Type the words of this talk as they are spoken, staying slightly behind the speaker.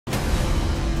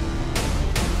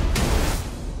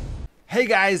Hey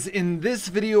guys, in this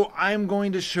video I'm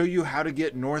going to show you how to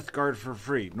get Northgard for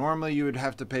free. Normally you would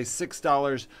have to pay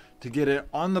 $6 to get it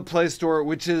on the Play Store,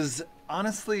 which is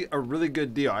honestly a really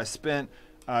good deal. I spent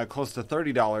close to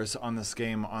 $30 on this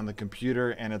game on the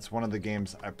computer, and it's one of the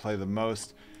games I play the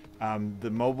most.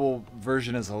 The mobile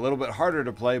version is a little bit harder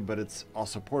to play, but it's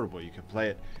also portable. You can play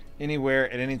it anywhere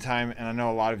at any time, and I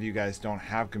know a lot of you guys don't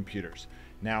have computers.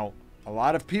 Now, a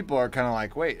lot of people are kind of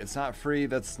like, wait, it's not free,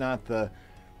 that's not the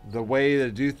way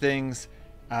to do things,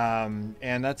 and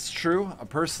that's true.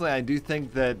 Personally, I do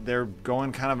think that they're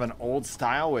going kind of an old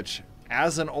style, which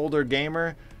as an older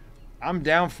gamer, I'm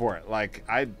down for it. Like,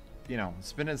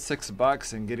 spending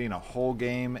 $6 and getting a whole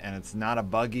game, and it's not a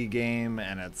buggy game,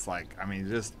 and it's like, I mean,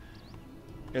 just,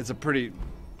 it's a pretty,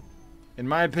 in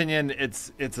my opinion,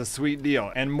 it's a sweet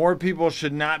deal, and more people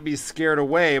should not be scared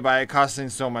away by it costing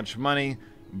so much money.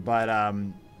 But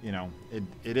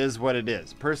it is what it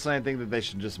is. Personally, I think that they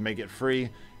should just make it free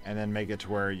and then make it to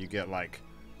where you get like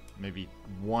maybe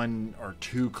 1 or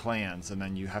 2 clans, and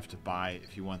then you have to buy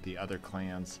if you want the other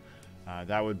clans.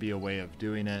 That would be a way of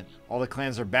doing it. All the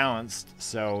clans are balanced,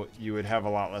 so you would have a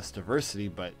lot less diversity,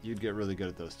 but you'd get really good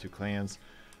at those 2 clans.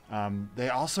 They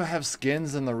also have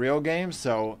skins in the real game,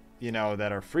 so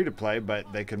that are free to play,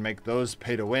 but they can make those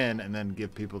pay to win and then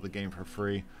give people the game for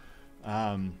free.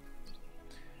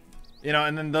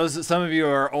 And then some of you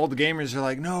are old gamers are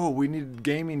like, no, we need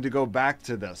gaming to go back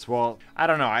to this. Well, I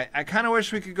don't know. I kind of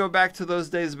wish we could go back to those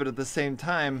days, but at the same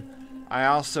time, I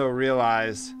also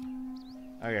realize,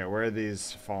 okay, where are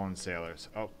these fallen sailors?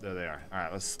 Oh, there they are. All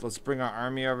right, let's bring our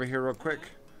army over here real quick.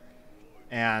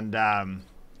 And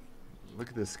look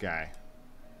at this guy.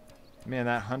 Man,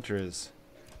 that hunter is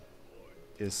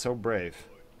so brave.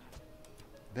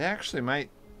 They actually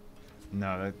might.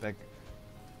 No, that.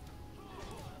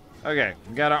 Okay,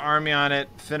 we got our army on it.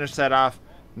 Finish that off.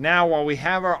 Now, while we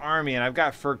have our army, and I've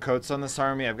got fur coats on this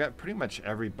army, I've got pretty much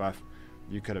every buff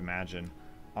you could imagine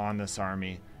on this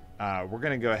army. We're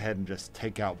going to go ahead and just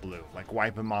take out blue, like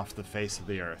wipe him off the face of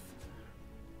the earth.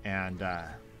 And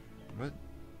what?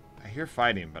 I hear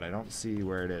fighting, but I don't see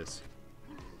where it is.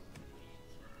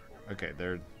 Okay,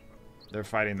 they're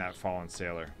fighting that fallen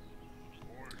sailor.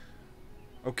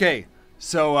 Okay,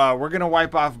 so we're going to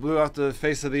wipe off blue off the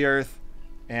face of the earth.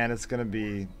 And it's going to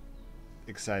be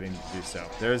exciting to do so.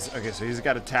 Okay, so he's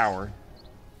got a tower.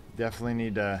 Definitely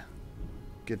need to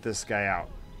get this guy out.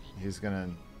 He's going to,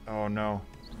 oh no.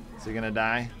 Is he going to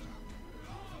die?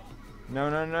 No.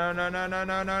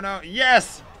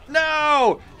 Yes!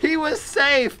 No! He was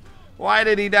safe! Why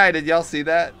did he die? Did y'all see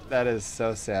that? That is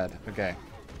so sad. Okay.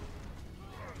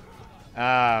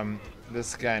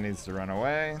 This guy needs to run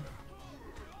away.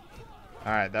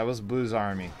 Alright, that was Blue's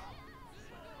army.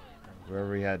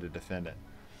 Wherever we had to defend it.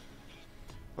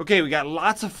 Okay, we got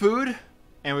lots of food,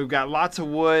 and we've got lots of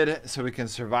wood, so we can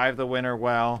survive the winter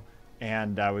well,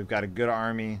 and we've got a good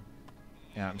army.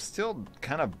 Yeah, I'm still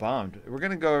kind of bummed. We're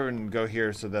going to go over and go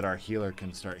here so that our healer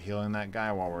can start healing that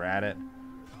guy while we're at it.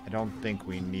 I don't think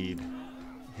we need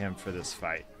him for this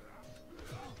fight.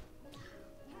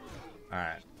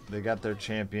 Alright, they got their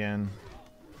champion.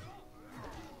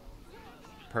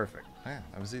 Perfect. Yeah,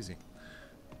 that was easy.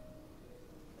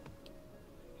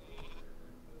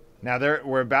 Now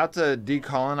we're about to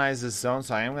decolonize this zone,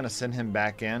 so I am going to send him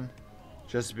back in,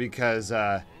 just because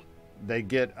they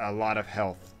get a lot of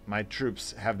health. My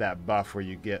troops have that buff where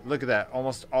you get, look at that,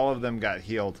 almost all of them got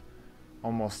healed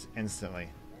almost instantly.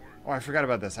 Oh, I forgot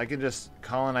about this. I can just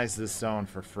colonize this zone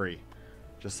for free,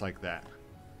 just like that.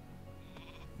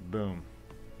 Boom.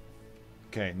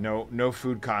 Okay, no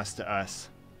food cost to us.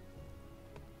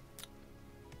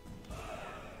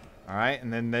 Alright,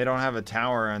 and then they don't have a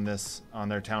tower on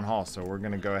their town hall, so we're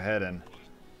going to go ahead and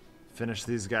finish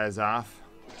these guys off.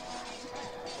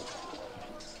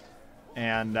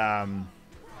 And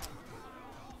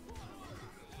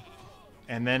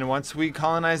then once we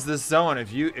colonize this zone,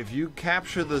 if you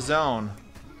capture the zone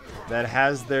that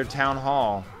has their town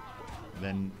hall,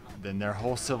 then their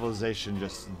whole civilization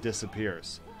just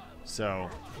disappears. So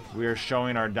we are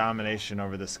showing our domination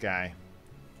over this guy.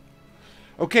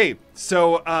 Okay,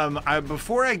 so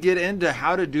before I get into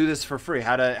how to do this for free,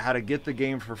 how to get the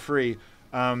game for free,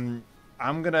 I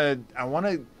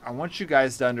want you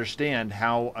guys to understand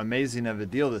how amazing of a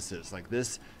deal this is. Like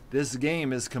this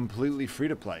game is completely free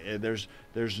to play. There's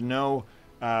no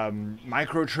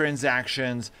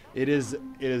microtransactions. It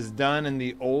is done in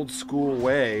the old school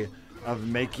way of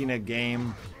making a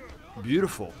game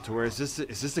beautiful, to where it's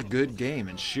just a good game.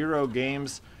 And Shiro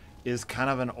Games is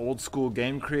kind of an old school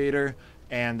game creator,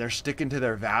 and they're sticking to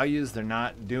their values. They're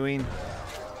not doing,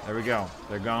 there we go,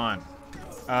 they're gone.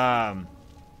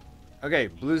 Okay,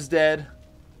 blue's dead.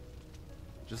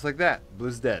 Just like that,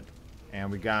 blue's dead.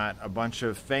 And we got a bunch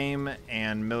of fame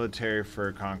and military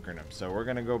for conquering him. So we're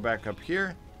gonna go back up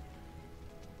here.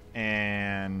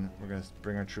 And we're gonna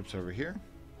bring our troops over here.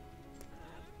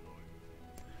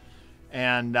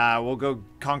 And we'll go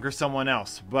conquer someone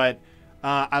else. But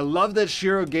I love that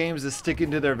Shiro Games is sticking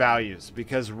to their values,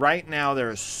 because right now there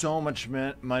is so much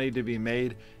money to be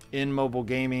made in mobile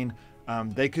gaming.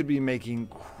 They could be making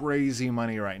crazy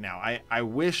money right now. I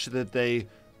wish that they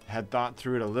had thought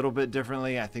through it a little bit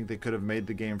differently. I think they could have made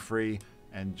the game free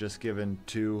and just given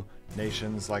 2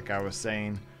 nations, like I was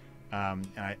saying. And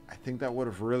I think that would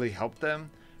have really helped them.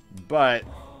 But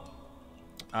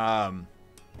oh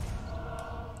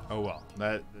well,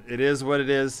 that it is what it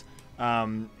is.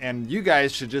 And you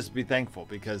guys should just be thankful,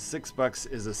 because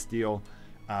 $6 is a steal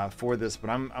for this. But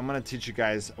I'm gonna teach you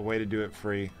guys a way to do it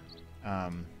free.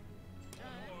 I'm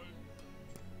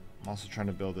also trying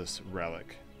to build this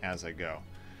relic as I go.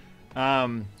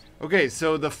 Okay,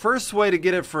 so the first way to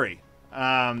get it free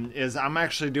is I'm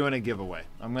actually doing a giveaway.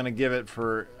 I'm gonna give it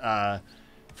for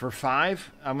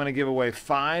 5. I'm gonna give away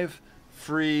 5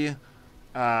 free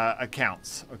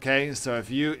accounts. Okay, so if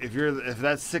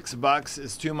that's $6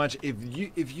 is too much,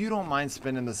 if you don't mind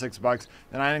spending the $6,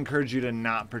 then I encourage you to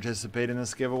not participate in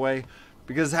this giveaway,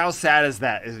 because how sad is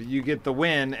that? If you get the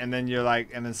win and then you're like,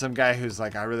 and then some guy who's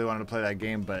like, I really wanted to play that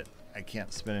game, but I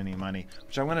can't spend any money,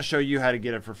 which I'm going to show you how to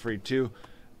get it for free too.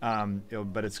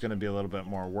 But it's going to be a little bit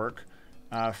more work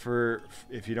for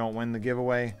if you don't win the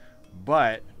giveaway.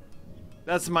 But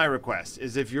that's my request,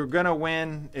 is if you're gonna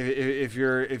win, if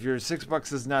your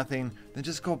 $6 is nothing, then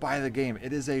just go buy the game.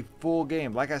 It is a full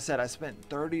game. Like I said, I spent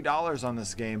 $30 on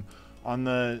this game on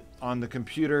the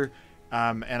computer,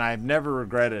 and I've never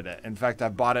regretted it. In fact, I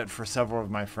bought it for several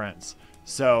of my friends,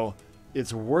 so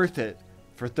it's worth it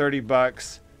for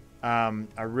 $30.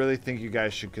 I really think you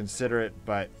guys should consider it,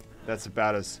 but that's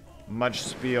about as much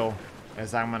spiel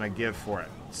as I'm gonna give for it.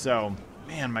 So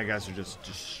man, my guys are just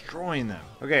destroying them.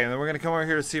 Okay, and then we're gonna come over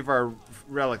here to see if our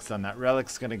relic's done that.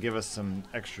 Relic's gonna give us some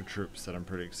extra troops that I'm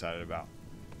pretty excited about.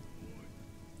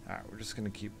 All right, we're just gonna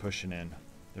keep pushing in.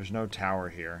 There's no tower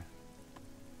here.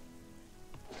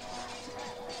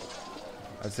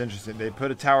 That's interesting. They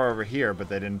put a tower over here, but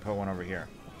they didn't put one over here.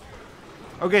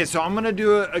 Okay, so I'm gonna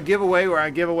do a giveaway where I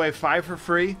give away 5 for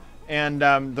free, and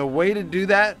the way to do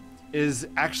that is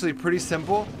actually pretty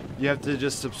simple. You have to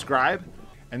just subscribe.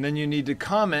 And then you need to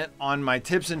comment on my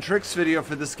tips and tricks video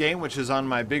for this game, which is on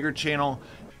my bigger channel.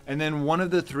 And then one of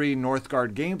the 3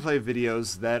 Northgard gameplay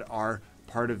videos that are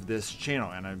part of this channel.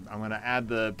 And I'm going to add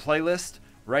the playlist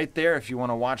right there. If you want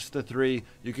to watch the 3,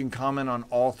 you can comment on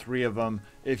all 3 of them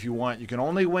if you want. You can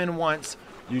only win once.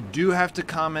 You do have to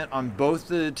comment on both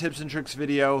the tips and tricks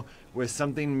video with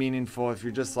something meaningful. If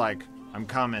you're just like, I'm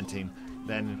commenting,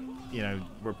 then you're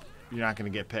not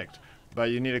going to get picked.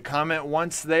 But you need to comment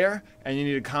once there, and you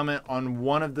need to comment on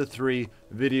one of the 3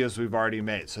 videos we've already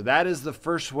made. So that is the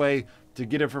first way to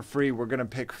get it for free. We're going to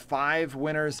pick 5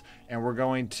 winners, and we're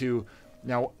going to...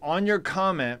 Now, on your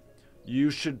comment, you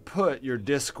should put your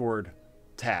Discord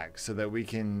tag so that we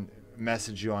can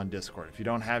message you on Discord. If you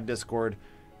don't have Discord,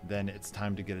 then it's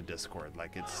time to get a Discord.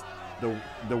 Like, it's...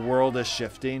 The world is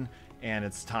shifting, and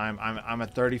it's time. I'm a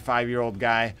 35-year-old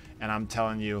guy, and I'm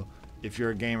telling you, if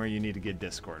you're a gamer, you need to get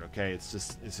Discord, okay? It's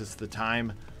just the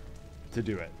time to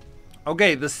do it.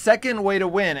 Okay, the second way to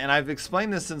win, and I've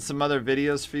explained this in some other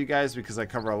videos for you guys because I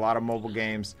cover a lot of mobile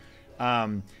games,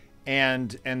 and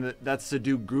that's to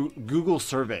do Google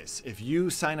surveys. If you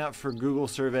sign up for Google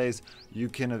surveys, you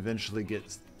can eventually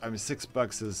get, I mean,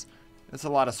 $6 that's a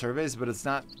lot of surveys, but it's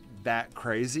not that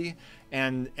crazy.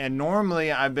 And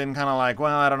normally I've been kind of like,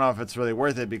 well, I don't know if it's really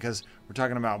worth it, because we're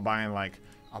talking about buying like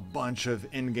a bunch of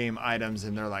in-game items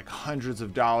and they're like hundreds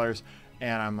of dollars,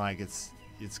 and I'm like, it's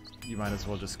you might as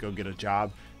well just go get a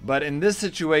job. But in this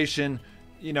situation,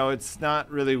 it's not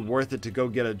really worth it to go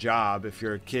get a job. If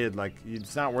you're a kid, like,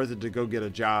 it's not worth it to go get a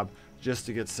job just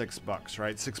to get $6,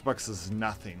 right? $6 is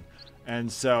nothing. And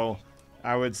so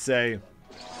I would say,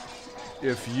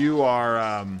 if you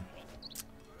are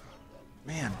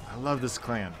man, I love this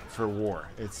clan for war.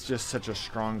 It's just such a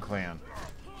strong clan.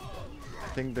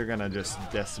 I think they're gonna just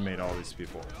decimate all these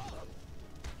people.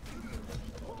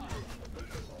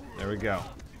 There we go.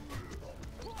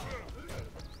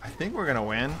 I think we're gonna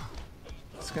win.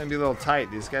 It's gonna be a little tight.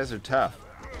 These guys are tough.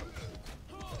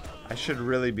 I should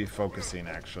really be focusing,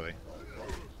 actually.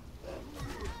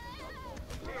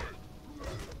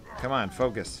 Come on,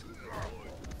 focus.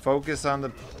 Focus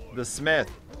on the smith.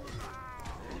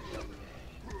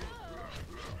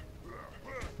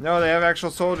 No, they have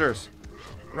actual soldiers.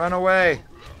 Run away.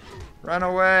 Run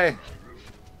away.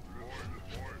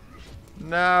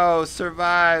 No,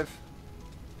 survive.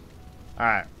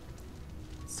 Alright.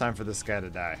 It's time for this guy to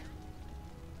die.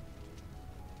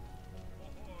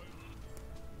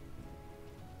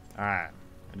 Alright.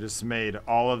 I just made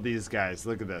all of these guys.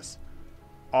 Look at this.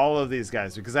 All of these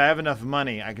guys. Because I have enough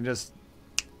money, I can just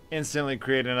instantly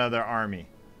create another army.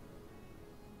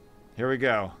 Here we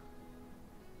go.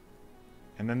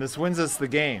 And then this wins us the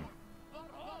game.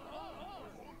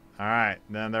 Alright,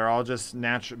 then they're all just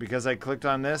natural. Because I clicked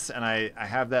on this and I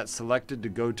have that selected to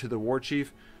go to the war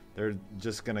chief, they're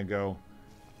just going to go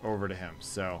over to him.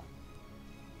 So,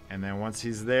 and then once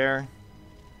he's there,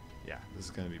 yeah, this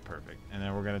is going to be perfect. And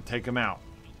then we're going to take him out.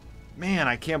 Man,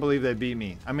 I can't believe they beat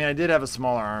me. I mean, I did have a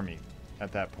smaller army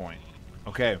at that point.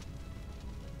 Okay.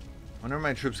 When are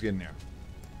my troops getting there?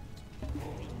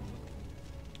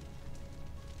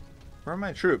 Where are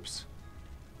my troops?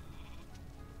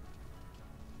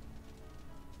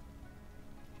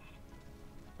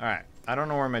 Alright, I don't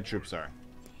know where my troops are.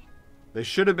 They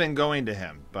should have been going to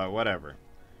him, but whatever.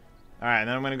 Alright,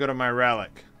 then I'm going to go to my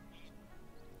relic.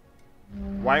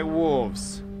 White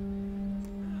wolves.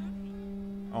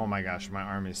 Oh my gosh, my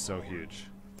army is so huge.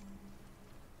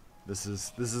 This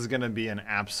is going to be an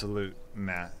absolute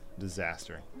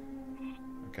disaster.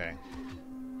 Okay.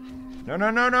 No, no,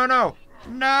 no, no, no!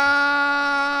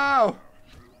 No!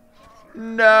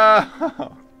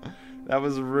 No! That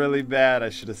was really bad. I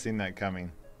should have seen that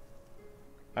coming.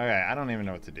 Okay, I don't even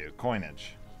know what to do.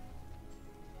 Coinage.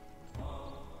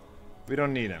 We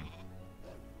don't need him.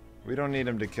 We don't need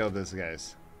him to kill these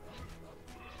guys.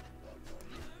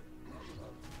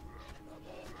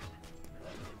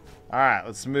 Alright,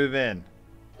 let's move in.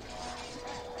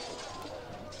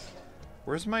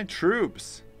 Where's my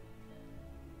troops?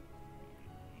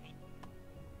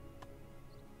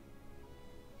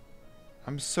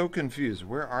 I'm so confused.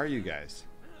 Where are you guys?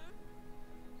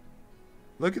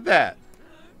 Look at that.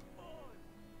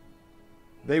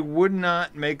 They would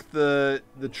not make the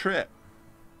trip.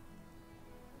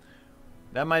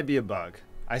 That might be a bug.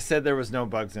 I said there was no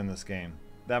bugs in this game.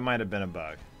 That might have been a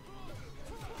bug.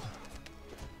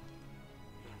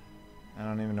 I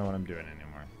don't even know what I'm doing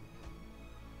anymore.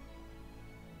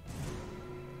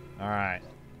 Alright.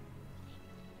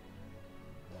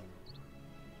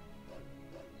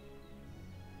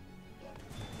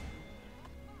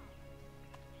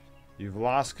 You've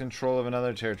lost control of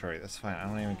another territory. That's fine. I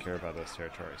don't even care about those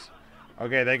territories.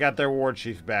 Okay, they got their war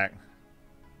chief back.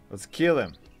 Let's kill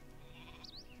him.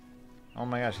 Oh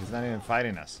my gosh, he's not even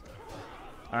fighting us.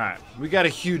 Alright, we got a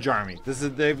huge army.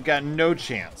 They've got no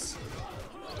chance.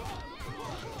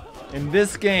 In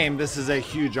this game, this is a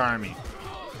huge army.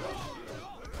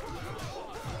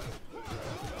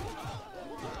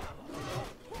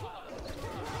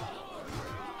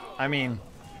 I mean,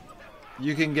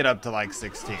 you can get up to like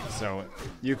 16, so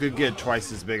you could get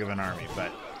twice as big of an army,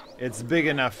 but it's big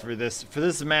enough for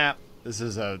this map. This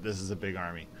is a big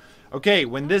army. Okay,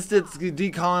 when this gets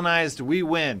decolonized, we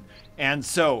win. And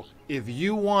so, if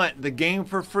you want the game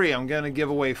for free, I'm going to give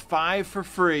away 5 for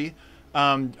free.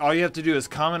 All you have to do is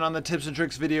comment on the tips and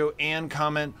tricks video and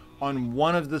comment on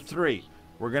one of the 3.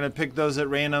 We're going to pick those at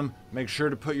random. Make sure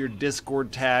to put your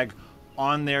Discord tag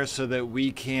on there so that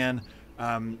we can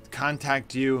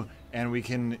contact you and we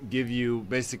can give you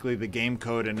basically the game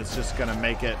code, and it's just going to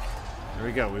make it. There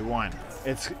we go, we won.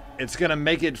 It's going to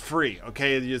make it free.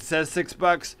 Okay, it says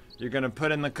 $6. You're going to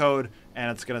put in the code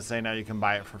and it's going to say now you can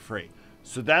buy it for free.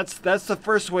 So that's the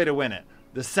first way to win it.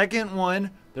 The second one,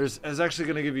 is actually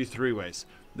going to give you 3 ways.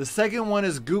 The second one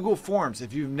is Google Forms.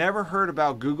 If you've never heard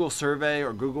about Google Survey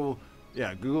or Google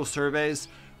Surveys,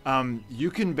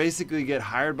 you can basically get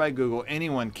hired by Google.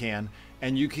 Anyone can,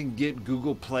 and you can get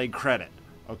Google Play credit.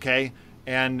 Okay,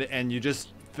 and you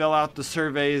just fill out the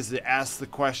surveys, ask the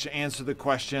question, answer the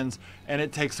questions, and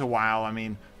it takes a while. I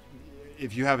mean,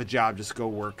 if you have a job, just go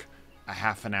work a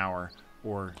half an hour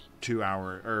or 2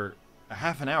 hours or a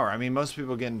half an hour. I mean, most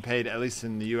people getting paid, at least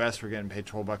in the US, we're getting paid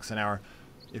 $12 an hour.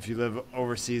 If you live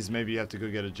overseas, maybe you have to go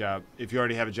get a job. If you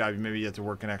already have a job, maybe you have to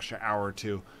work an extra hour or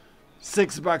 2.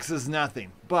 $6 is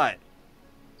nothing. But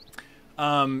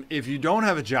if you don't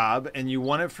have a job and you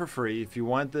want it for free, if you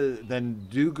want then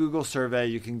do Google Survey.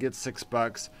 You can get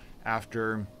 $6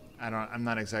 after, I'm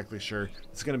not exactly sure.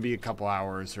 It's going to be a couple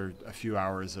hours or a few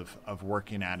hours of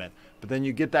working at it. But then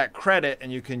you get that credit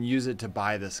and you can use it to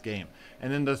buy this game.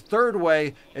 And then the third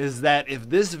way is that if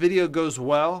this video goes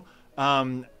well,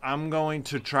 I'm going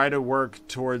to try to work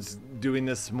towards doing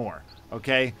this more.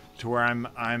 Okay, to where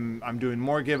I'm doing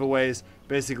more giveaways,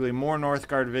 basically more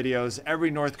Northgard videos.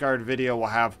 Every Northgard video will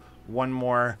have one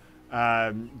more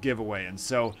giveaway. And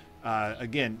so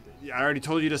Again, I already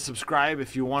told you to subscribe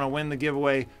if you want to win the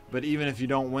giveaway, but even if you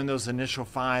don't win those initial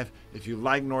 5, if you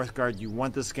like Northgard, you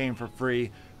want this game for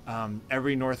free,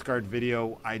 every Northgard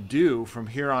video I do from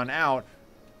here on out,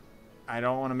 I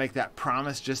don't want to make that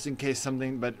promise just in case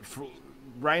something, but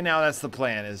right now that's the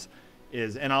plan is,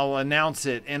 and I'll announce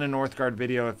it in a Northgard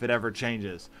video if it ever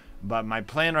changes. But my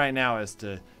plan right now is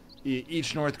to,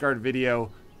 each Northgard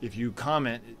video, if you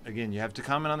comment, again, you have to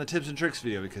comment on the tips and tricks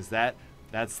video because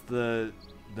that's the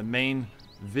main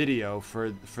video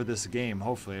for this game.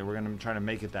 Hopefully, we're going to try to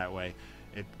make it that way.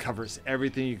 It covers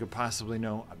everything you could possibly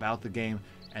know about the game,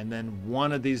 and then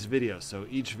one of these videos. So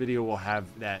each video will have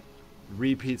that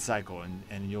repeat cycle,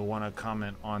 and you'll want to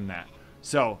comment on that.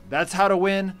 So that's how to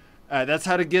win. That's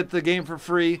how to get the game for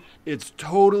free. It's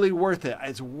totally worth it.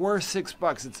 It's worth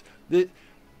 $6.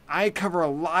 I cover a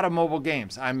lot of mobile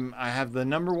games. I have the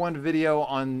 #1 video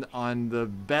on the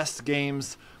best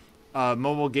games,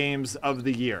 mobile games of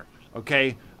the year.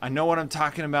 Okay, I know what I'm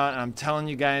talking about, and I'm telling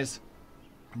you guys,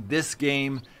 this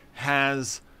game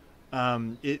has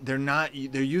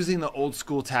they're using the old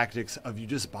school tactics of you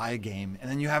just buy a game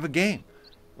and then you have a game.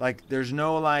 Like there's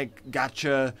no like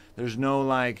gotcha. There's no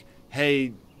like,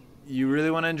 hey, you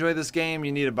really want to enjoy this game,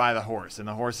 you need to buy the horse, and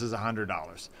the horse is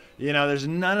 $100. You know, there's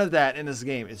none of that in this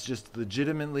game. It's just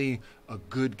legitimately a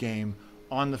good game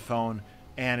on the phone,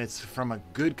 and it's from a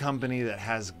good company that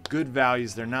has good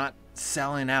values. They're not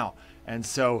selling out, and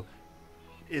so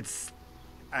it's,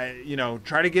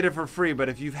 try to get it for free. But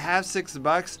if you have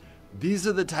 $6, these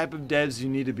are the type of devs you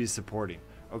need to be supporting.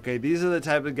 Okay, these are the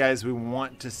type of guys we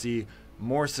want to see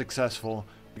more successful.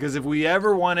 Because if we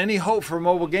ever want any hope for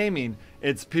mobile gaming,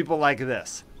 it's people like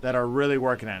this that are really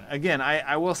working on it. Again,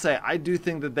 I will say, I do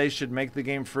think that they should make the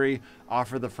game free,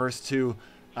 offer the first 2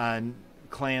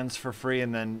 clans for free,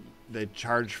 and then they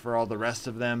charge for all the rest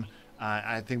of them.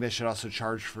 I think they should also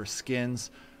charge for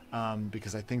skins,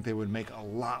 because I think they would make a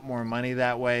lot more money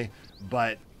that way.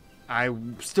 But I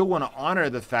still want to honor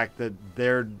the fact that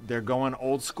they're going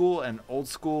old school, and old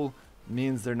school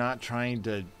means they're not trying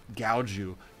to gouge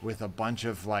you with a bunch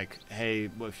of like, hey,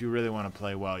 well, if you really want to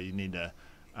play well, you need to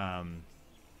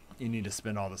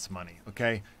spend all this money.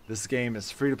 Okay, this game is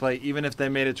free to play. Even if they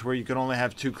made it to where you can only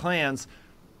have 2 clans,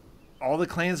 all the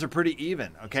clans are pretty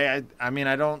even. Okay, I mean,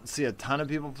 I don't see a ton of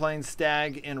people playing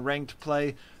Stag in ranked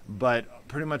play, but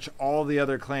pretty much all the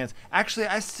other clans. Actually,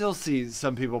 I still see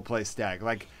some people play Stag.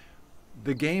 Like,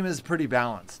 the game is pretty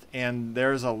balanced, and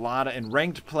there's a lot of, in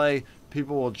ranked play,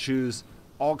 people will choose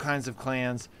all kinds of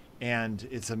clans, and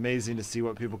it's amazing to see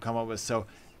what people come up with. So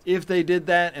if they did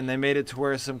that and they made it to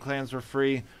where some clans were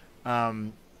free,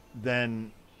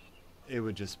 then it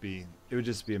would just be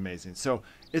amazing. So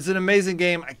it's an amazing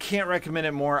game. I can't recommend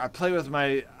it more. I play with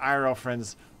my IRL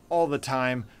friends all the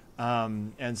time,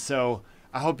 and so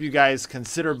I hope you guys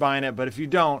consider buying it. But if you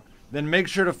don't, then make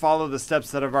sure to follow the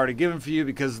steps that I've already given for you,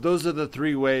 because those are the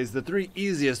 3 ways, the 3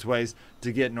 easiest ways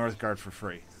to get Northgard for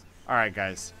free. All right,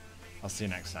 guys, I'll see you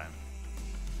next time.